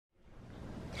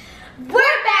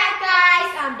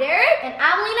Derek. And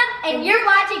I'm Lena, and you're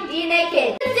watching DNA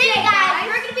Kids. Today, guys,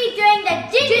 we're gonna be doing the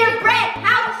Gingerbread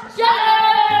House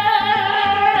Challenge.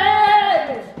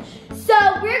 So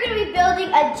we're gonna be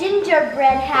building a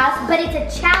gingerbread house, but it's a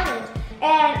challenge.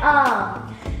 And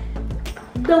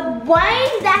the one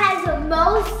that has the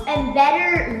most and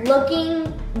better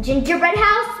looking gingerbread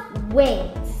house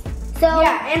wins. So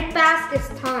yeah, and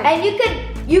fastest time. And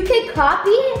you could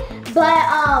copy,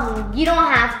 but you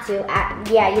don't have to.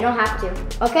 Yeah, you don't have to.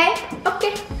 Okay?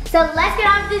 Okay. So let's get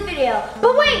on to this video.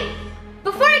 But wait,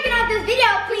 before I get on to this video,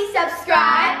 please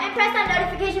subscribe and press that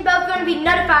notification bell if you want to be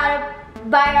notified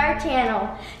by our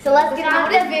channel. So let's get on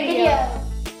to this video.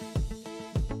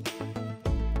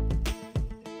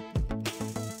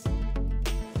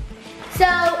 So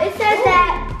it says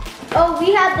that, oh,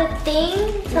 we have the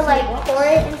thing to like pour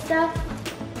it and stuff.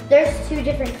 There's two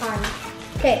different kinds.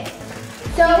 Okay.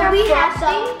 So we have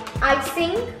some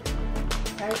icing.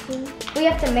 We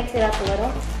have to mix it up a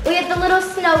little. We have the little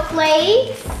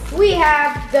snowflakes. We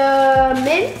have the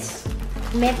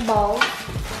mint balls.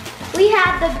 We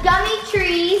have the gummy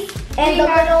trees and the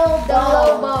little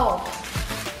balls.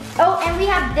 Oh, and we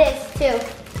have this too.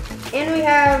 And we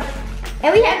have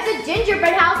the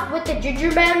gingerbread house with the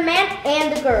gingerbread man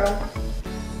and the girl.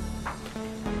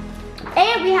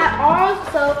 And we have our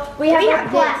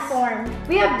platform.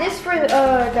 We have this for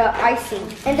the icing.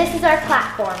 And this is our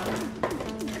platform.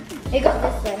 It goes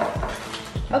this way.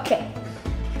 Okay.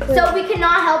 Cool. So we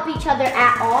cannot help each other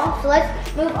at all. So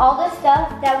let's move all the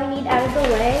stuff that we need out of the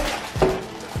way.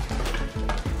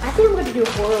 I think I'm gonna do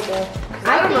horrible.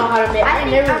 I don't know how to make. I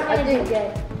think I'm gonna do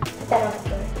good.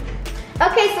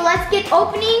 Okay, so let's get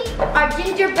opening our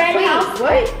gingerbread house.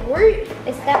 Wait.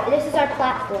 This is our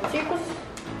platform. So you're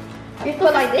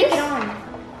supposed to like stick this? it on.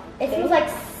 It smells like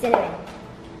cinnamon.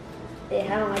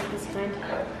 Yeah, I don't like this kind.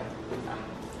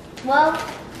 Well,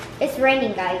 it's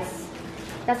raining, guys.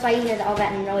 That's why you hear all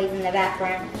that noise in the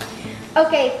background.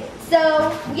 Okay,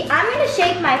 so I'm gonna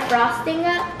shake my frosting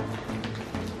up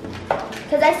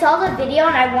because I saw the video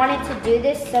and I wanted to do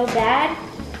this so bad.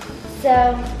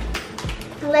 So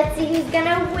let's see who's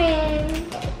gonna win.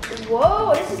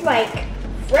 Whoa, this is like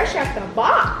fresh out the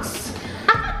box.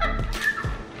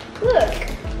 Look.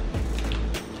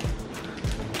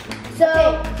 So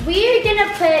we're gonna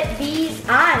put these.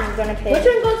 I'm gonna put. Which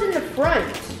one goes in the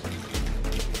front?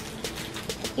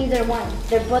 Either one.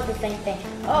 They're both the same thing.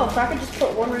 Oh, so I could just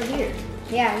put one right here.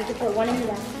 Yeah, you can put one in the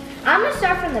back. I'm gonna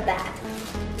start from the back.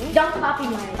 Don't copy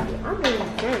my idea. I'm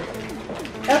gonna turn.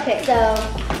 Okay, so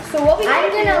what we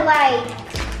I'm gonna like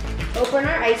open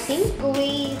our icing.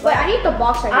 squeeze. Wait, I need the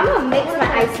box. I'm gonna mix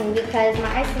my icing because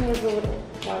my icing was a little.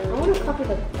 I want to copy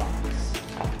the box.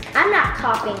 I'm not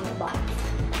copying the box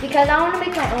because I want to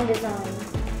make my own design.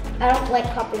 I don't like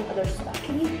copying other stuff.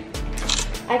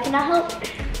 I cannot help.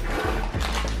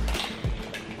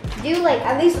 Do like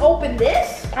at least open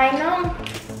this? I know.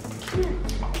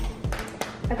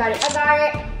 I got it.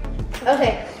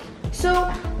 Okay. So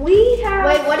we have.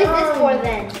 Wait, what is this for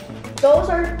then? Those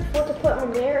are what to put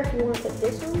on there if you want to put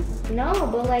this one. No,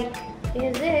 but like,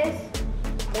 is this?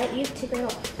 Let you take it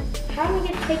off. How do we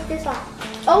get to take this off?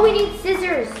 Oh, we need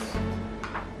scissors.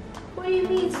 What do you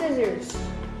need scissors?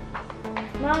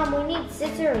 Mom, we need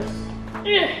scissors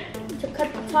to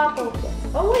cut the top open.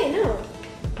 Oh wait, no.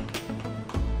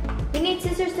 We need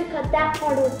scissors to cut that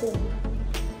part open.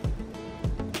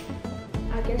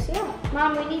 I guess yeah.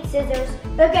 Mom, we need scissors.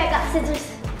 Okay, I got scissors.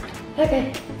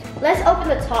 Okay, let's open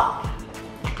the top.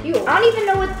 I don't even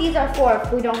know what these are for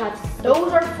if we don't have scissors.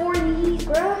 Those are for these,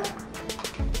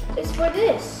 bruh. It's for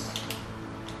this.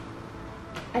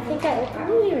 I think I opened. I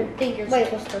don't even think you're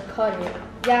supposed to cut it.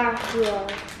 Yeah, you are.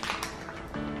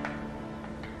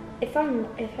 If I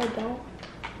don't,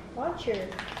 Watch your.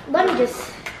 let me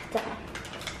just stop.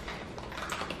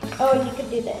 Oh, you could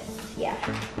do this. Yeah.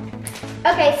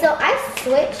 Okay, so I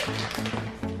switched.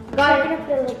 Got I'm gonna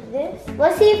put it like this.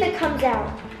 Let's see if it comes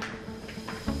out.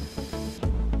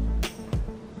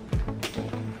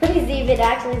 Let me see if it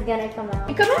actually is gonna come out.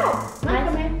 You come out. Mine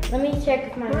come in. Let me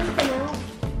check if mine Mine come out.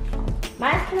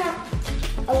 Mine's come out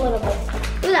a little bit.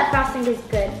 Ooh, that frosting is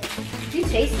good. You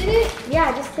tasted it? Yeah,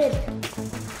 I just did.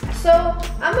 So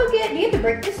I'm gonna get. Do you have to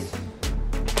break this?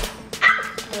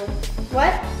 Ah!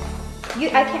 What?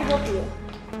 I can't help you.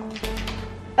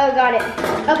 Oh, got it.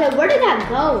 Okay, where did that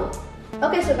go?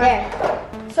 Okay, so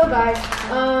guys.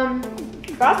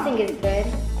 Frosting is good.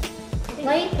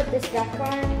 Let me put this back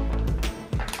on.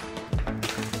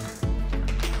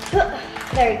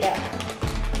 There we go.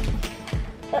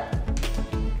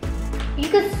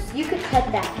 You could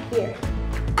cut that here.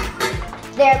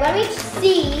 There, let me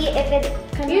see if it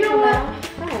can You know come what? out.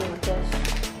 I don't want this.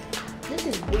 This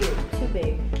is weird.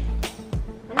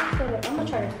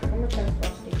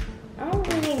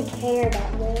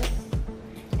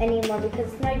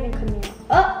 because it's not even coming out.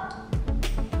 Oh!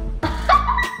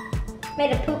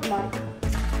 Made a poop mark.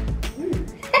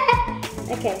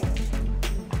 Okay.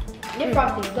 Your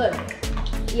frosting's good.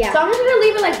 Yeah. So I'm just gonna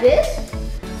leave it like this.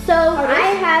 So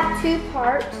I have 2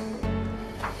 parts.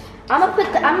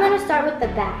 I'm gonna start with the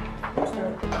back. Okay,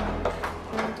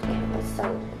 let's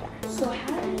start with the back.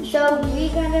 So we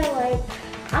gotta like,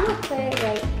 I'm gonna put it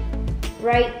like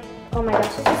right. Oh my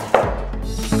gosh, this is hard.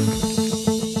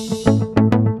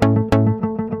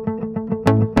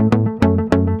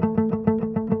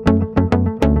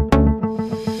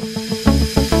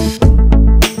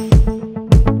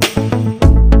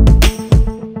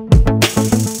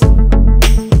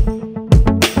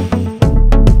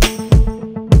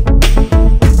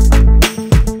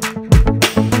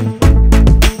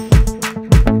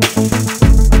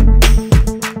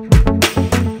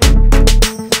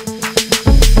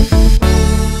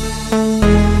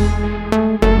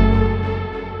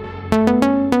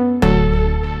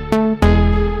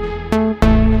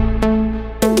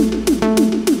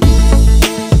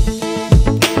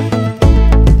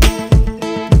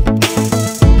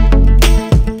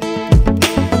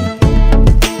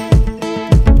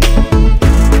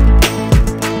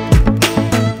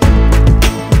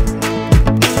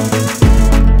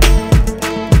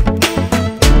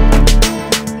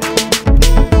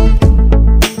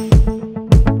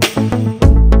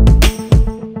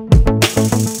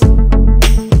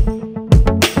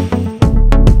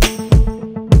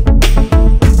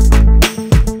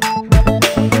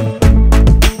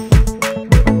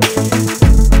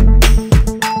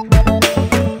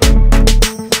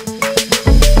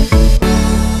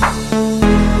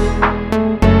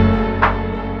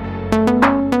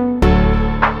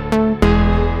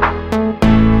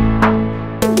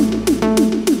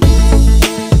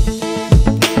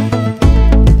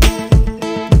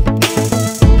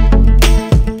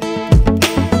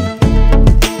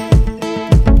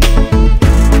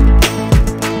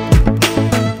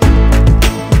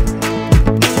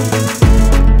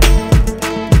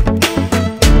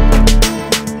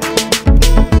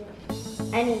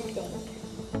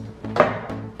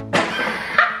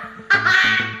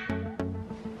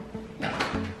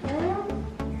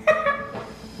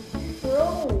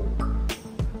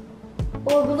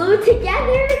 Or glue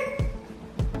together.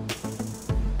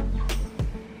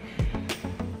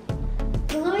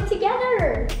 Glue it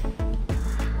together.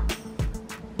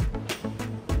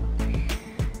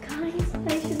 Guys,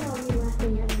 I should not be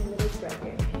laughing at my little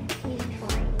brother. He's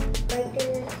trying. Right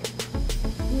there.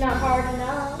 Not hard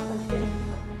enough. I'm kidding.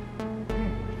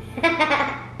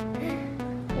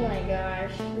 Oh my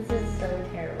gosh, this is so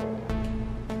terrible.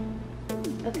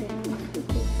 Okay.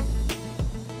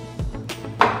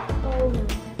 Oh no.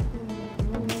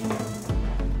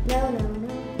 No.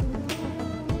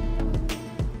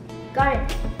 Got it.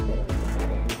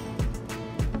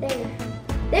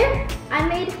 There. I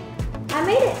made it.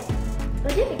 I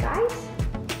did it, guys.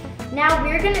 Now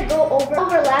we're gonna go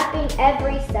overlapping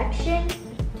every section.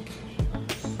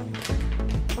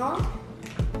 Huh?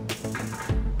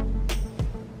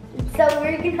 So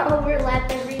we're gonna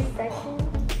overlap every section.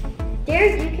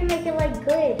 Derek, you can make it like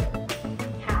good.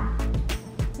 How?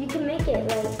 You can make it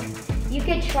like, you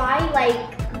could try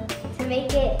like to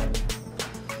make it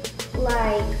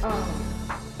like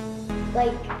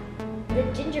the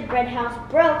gingerbread house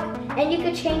broke, and you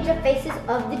could change the faces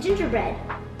of the gingerbread.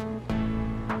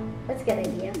 That's a good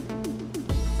idea.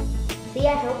 See,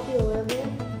 I helped you a little bit.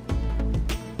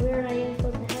 We were not even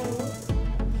supposed to help,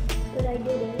 but I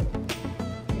did it.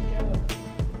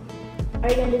 Are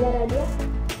you gonna do that idea?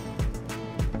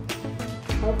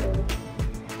 Hopefully.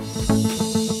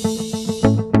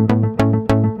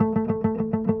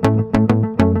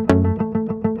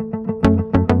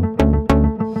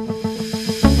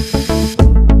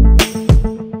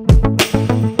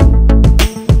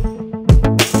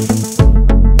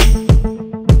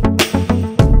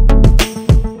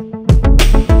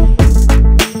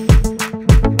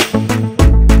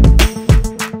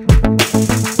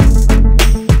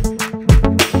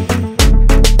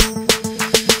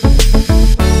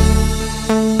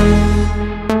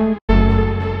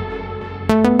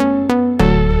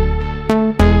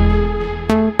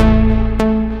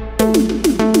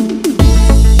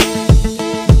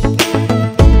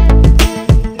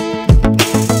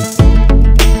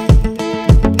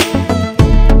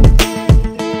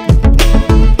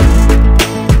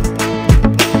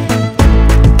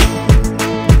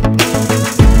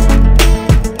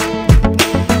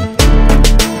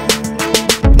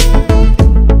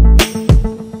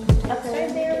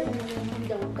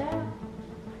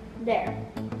 There.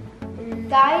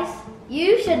 Guys,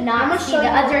 you should not see the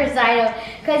other side of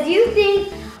Because you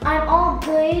think I'm all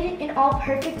good and all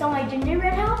perfect on my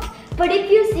gingerbread house. But if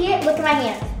you see it, look at my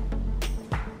hands.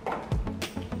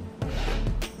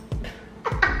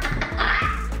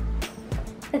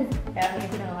 I don't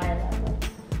even know why I love it.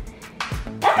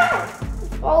 Ah!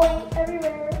 It's falling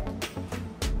everywhere.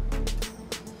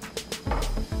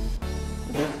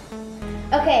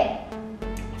 Okay,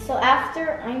 so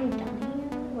after I'm done here,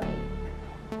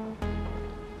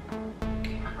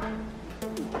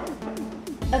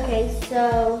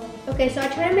 Okay, so I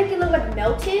try to make it look like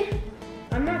melted.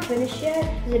 I'm not finished yet.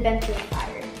 because it bent through the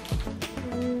fire.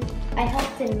 I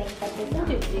helped him make that Look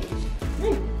design. at this.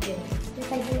 Yes,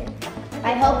 I did.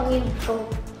 I helped you go.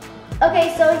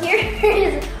 Okay, so here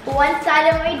is one side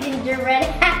of my gingerbread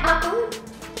house.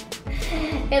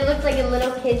 It looks like a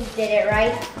little kid did it,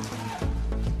 right?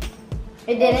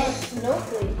 It didn't?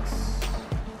 Snowflakes.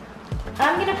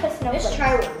 I'm gonna put snowflakes. Let's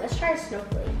try one. Let's try a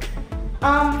snowflake.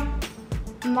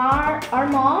 Our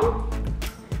mom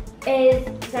is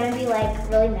gonna be like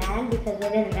really mad because of the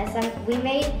mess we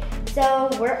made. So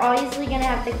we're obviously gonna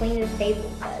have to clean this table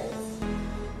because.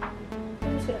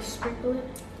 I'm just gonna sprinkle it.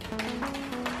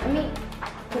 Let me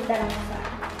put that on the side.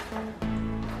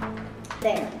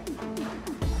 There.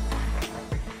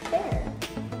 There.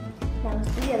 Now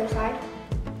let's do the other side.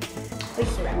 We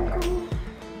should have it.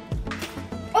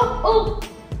 Oh!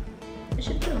 I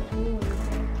should put a blue one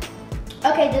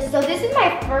there. Okay, so this is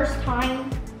my first time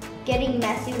getting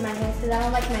messy with my hands because I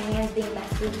don't like my hands being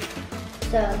messy.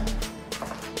 So,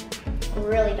 I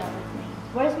really don't like my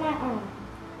hands. Where's my arm?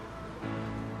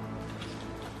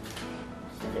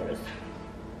 Scissors.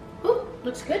 Ooh,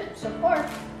 looks good so far.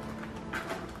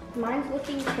 Mine's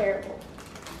looking terrible.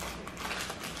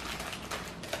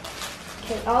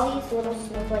 Okay, all these little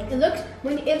snowflakes. It looks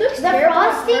The terrible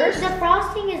at first.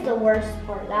 frosting is the worst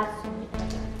part. That's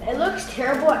It looks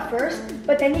terrible at first,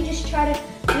 but then you just have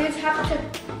to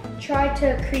try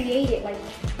to create it, like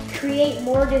create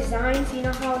more designs. You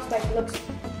know how it's like looks.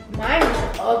 Mine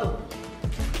was ugly.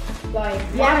 Like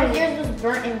yeah, mine, yours was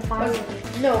burnt and fine.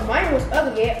 no, mine was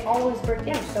ugly. It always burnt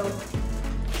down. So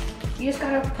you just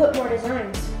gotta put more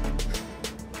designs.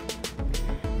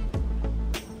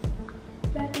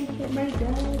 Back and get my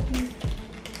dog.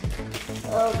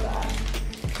 Oh god.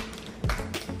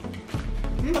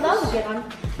 Oh, that was a good one.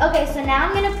 Okay, so now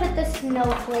I'm gonna put the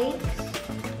snowflakes.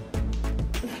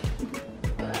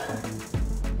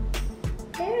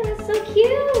 There, that's so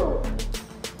cute.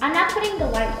 I'm not putting the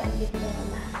white one because I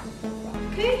don't know.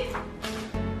 Okay.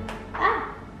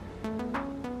 Ah.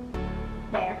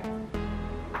 There.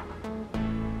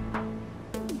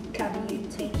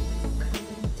 Cavitate.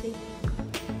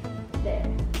 There.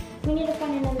 We need to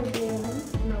find another blue one.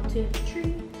 Melted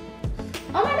tree.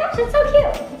 Oh my gosh, that's so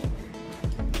cute.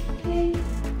 Okay.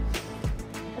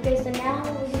 Okay, so now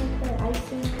we're gonna put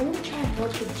icing. I'm gonna try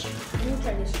this tree. I'm gonna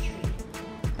try this tree.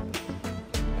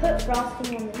 Put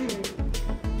frosting on the tree.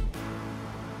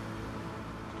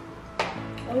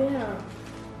 Oh yeah.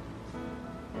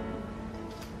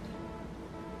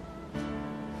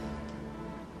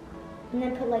 And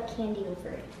then put like candy over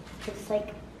it. It's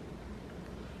like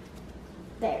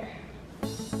there.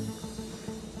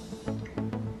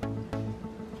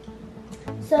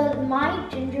 So my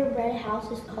gingerbread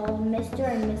house is called Mr.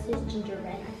 and Mrs.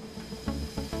 Gingerbread.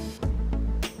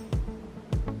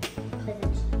 Because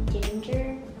it's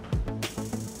ginger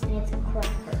and it's a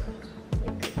cracker.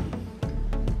 Like cookies.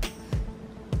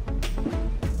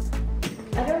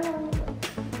 I don't know.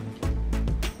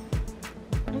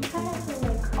 I'm trying to put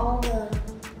like all the.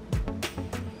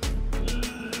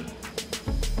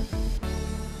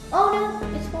 Oh no,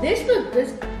 it's fine. This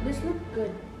look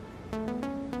good.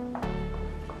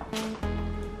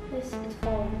 This is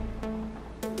falling.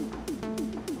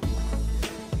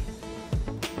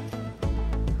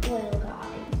 Well,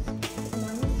 guys,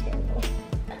 mine is terrible.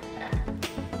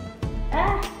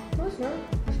 Ah, No, it's not.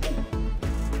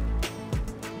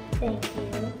 thank you.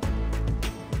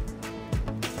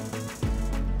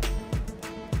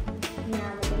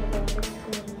 Now we're gonna go in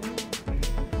between.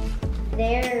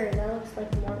 There, that looks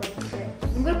like more like strips.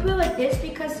 I'm gonna put it like this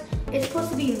because it's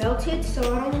supposed to be melted, so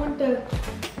I don't want the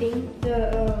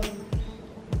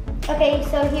Okay,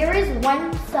 so here is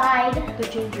one side. the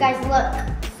ginger. Guys, look.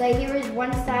 So here is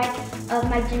one side of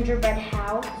my gingerbread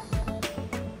house.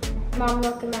 Mom,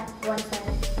 look at that one side.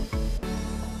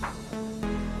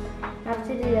 Now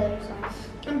to the other side.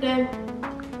 I'm done.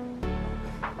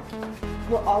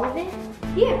 Well, all of it?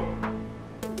 Yeah.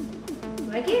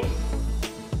 Like it?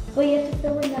 Well, you have to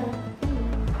fill in the.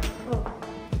 Oh.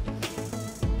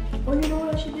 Oh, you know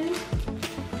what I should do?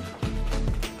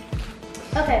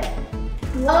 Okay.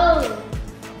 Oh.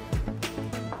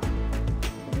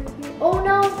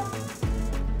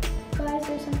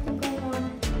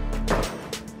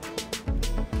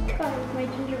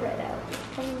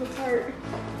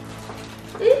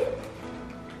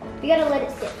 We gotta let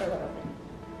it sit for a little bit.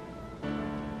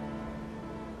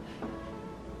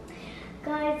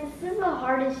 Guys, this is the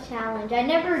hardest challenge. I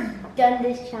never done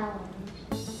this challenge.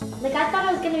 Like, I thought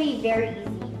it was gonna be very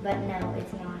easy, but no,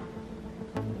 it's not.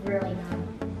 Really not.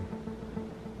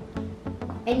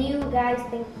 And you guys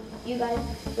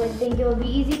would think it would be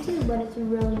easy too, but it's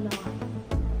really not.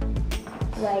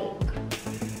 Like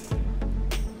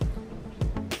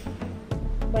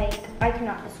I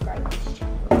cannot describe this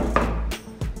challenge.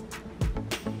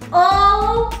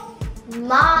 Oh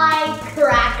my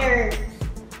crackers!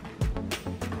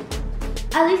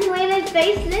 At least he landed his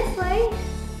face this way.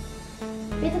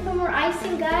 We have to put more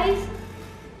icing, guys.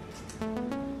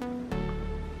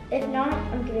 If not,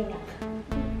 I'm giving up.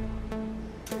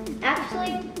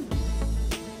 Actually,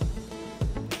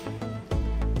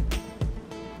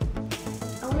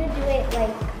 I want to do it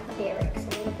like Derek's a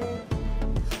little bit.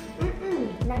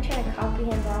 I'm not trying to copy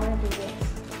him, but I want to do this.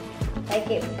 Like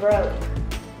it broke.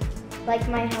 Like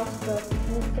my house broke.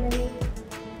 And it's gonna be.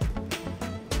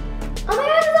 Oh my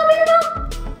gosh, it's opening it up!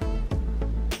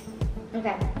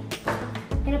 Okay.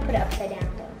 I'm gonna put it upside down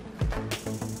though.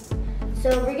 So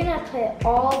we're gonna put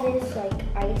all this like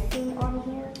icing on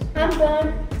here. I'm done.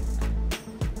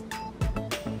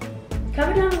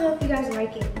 Comment down below if you guys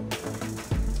like it.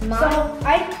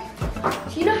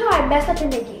 So you know how I messed up in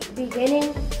the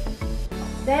beginning?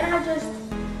 Then I just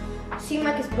seemed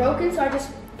like it's broken, so I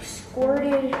just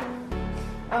squirted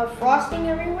frosting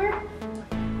everywhere.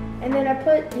 And then I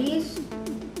put these,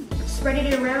 spread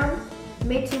it around,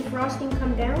 made some frosting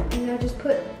come down, and then I just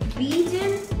put beads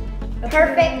in.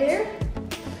 Perfect. There.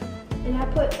 And I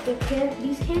put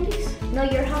these candies. No,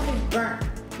 your house is burnt.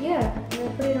 Yeah, and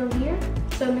I put it on here,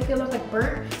 so make it look like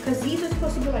burnt, because these are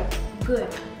supposed to be like good,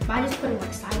 but I just put it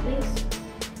like sideways.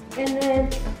 And then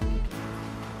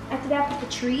after that, I put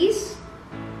the trees,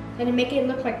 and to make it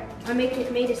look like,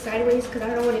 made it sideways because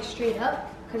I don't want it straight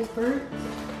up, because it's burnt.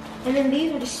 And then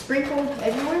these are just sprinkled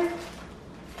everywhere.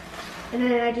 And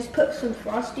then I just put some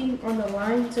frosting on the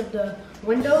lines of the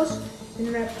windows, and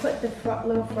then I put the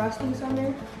little frostings on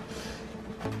there.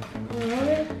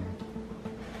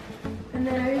 And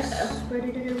then I just spread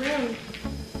it around.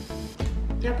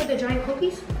 I put the giant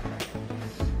cookies.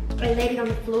 I laid it on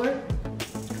the floor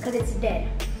because it's dead.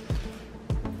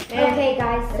 And okay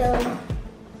guys, so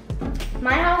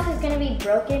my house is gonna be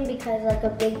broken because like a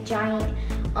big giant,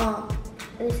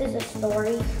 this is a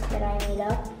story that I made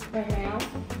up right now.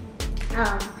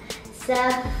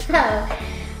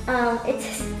 It's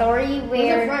a story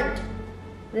where, the front.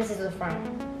 This is the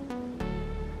front.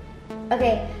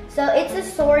 Okay, so it's a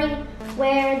story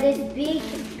where this big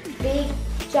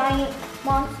giant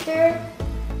monster.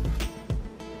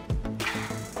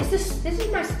 This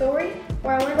is my story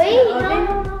where I went Wait, to the oven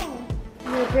no.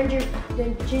 and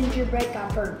the gingerbread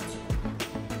got burnt.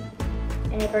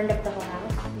 And it burned up the whole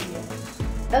house? Yes.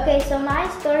 Okay, so my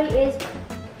story is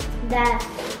that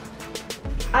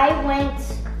I went,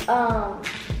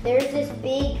 there's this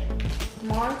big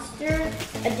monster,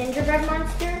 a gingerbread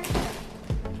monster.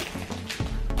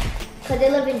 Because they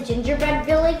live in Gingerbread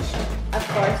Village, of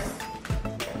course.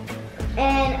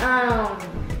 And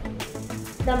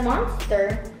the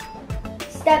monster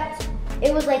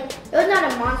it was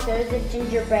not a monster, it was a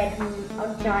gingerbread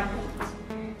giant.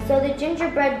 So the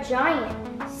gingerbread giant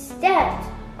stepped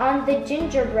on the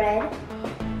gingerbread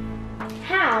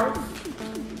house.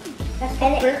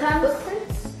 And it comes,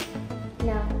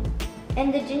 no.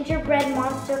 And the gingerbread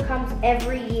monster comes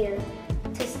every year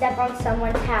to step on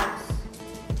someone's house.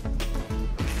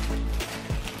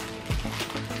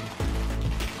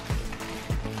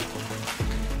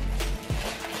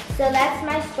 So that's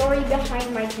my story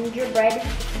behind my gingerbread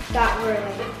got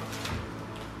ruined.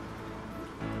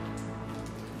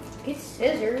 Get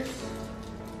scissors.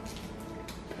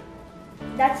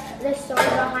 That's the story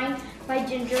behind my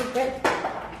gingerbread.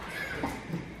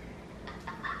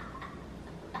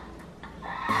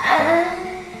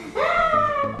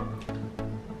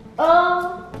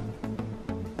 Oh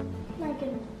my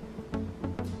goodness.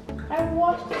 I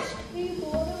washed this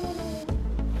table.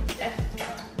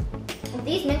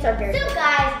 These mints are very good. So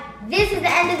guys, this is the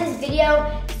end of this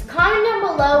video. Comment down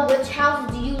below which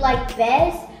house do you like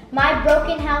best. My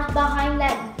broken house behind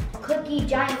that cookie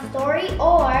giant story,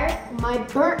 or My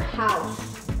burnt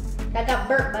house that got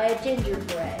burnt by a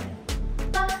gingerbread.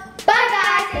 Bye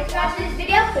guys, thanks for watching this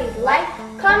video. Please like,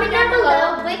 comment down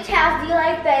below which house do you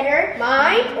like better.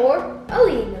 Mine or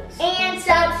Alina's. And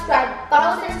subscribe.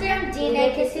 Follow us on Instagram,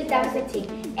 DNA Kiss 2016.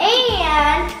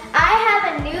 And I have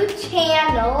a new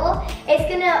channel. It's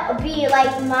gonna be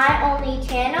like my only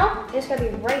channel. It's gonna be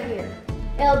right here.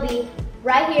 It'll be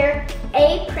right here,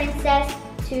 A Princess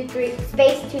 223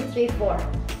 space 234.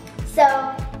 So,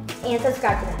 and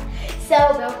subscribe to that.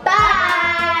 So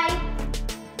bye.